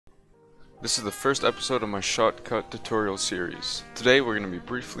This is the first episode of my Shotcut tutorial series. Today we're going to be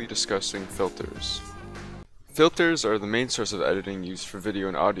briefly discussing filters. Filters are the main source of editing used for video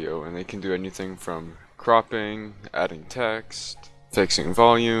and audio, and they can do anything from cropping, adding text, fixing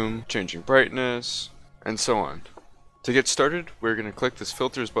volume, changing brightness, and so on. To get started, we're going to click this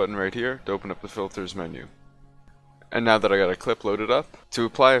filters button right here to open up the filters menu. And now that I got a clip loaded up, to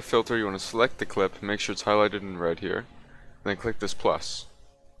apply a filter you want to select the clip, make sure it's highlighted in red here, and then click this plus.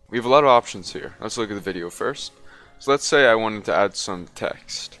 We have a lot of options here. Let's look at the video first. So let's say I wanted to add some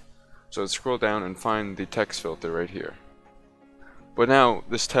text. So let's scroll down and find the text filter right here. But now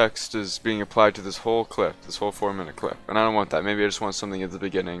this text is being applied to this whole clip, this whole 4-minute clip. And I don't want that. Maybe I just want something at the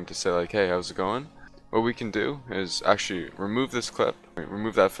beginning to say like, hey, how's it going? What we can do is actually remove this clip,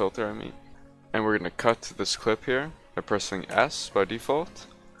 remove that filter I mean. And we're going to cut this clip here by pressing S by default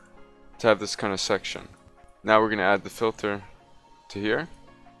to have this kind of section. Now we're going to add the filter to here.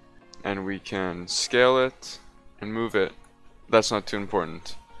 And we can scale it and move it. That's not too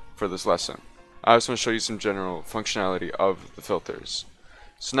important for this lesson. I just want to show you some general functionality of the filters.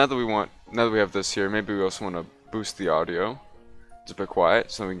 So now that we have this here, maybe we also want to boost the audio. It's a bit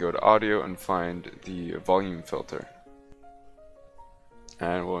quiet, so we can go to audio and find the volume filter.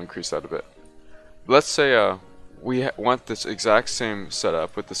 And we'll increase that a bit. Let's say we want this exact same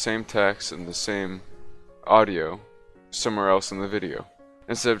setup with the same text and the same audio somewhere else in the video.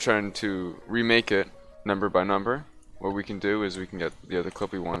 Instead of trying to remake it number by number, what we can do is we can get the other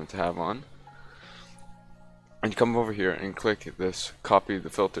clip we wanted to have on, and come over here and click this copy the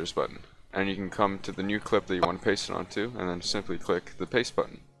filters button, and you can come to the new clip that you want to paste it onto, and then simply click the paste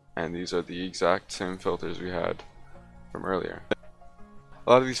button. And these are the exact same filters we had from earlier. A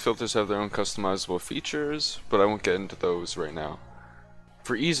lot of these filters have their own customizable features, but I won't get into those right now.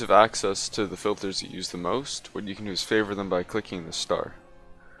 For ease of access to the filters you use the most, what you can do is favor them by clicking the star.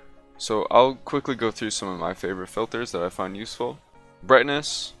 So I'll quickly go through some of my favorite filters that I find useful.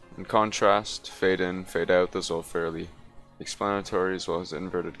 Brightness and contrast, fade in, fade out, those are all fairly explanatory, as well as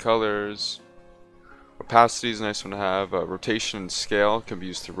inverted colors. Opacity is a nice one to have. Rotation and scale can be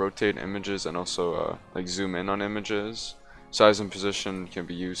used to rotate images and also like zoom in on images. Size and position can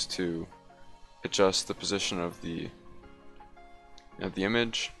be used to adjust the position of the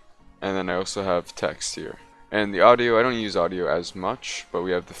image. And then I also have text here. And the audio, I don't use audio as much, but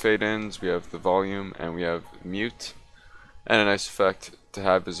we have the fade-ins, we have the volume, and we have mute. And a nice effect to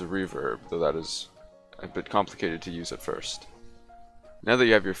have is a reverb, though that is a bit complicated to use at first. Now that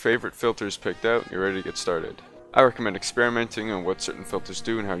you have your favorite filters picked out, you're ready to get started. I recommend experimenting on what certain filters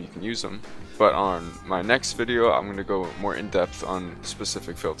do and how you can use them, but on my next video I'm going to go more in depth on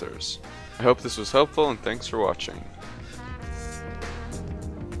specific filters. I hope this was helpful and thanks for watching.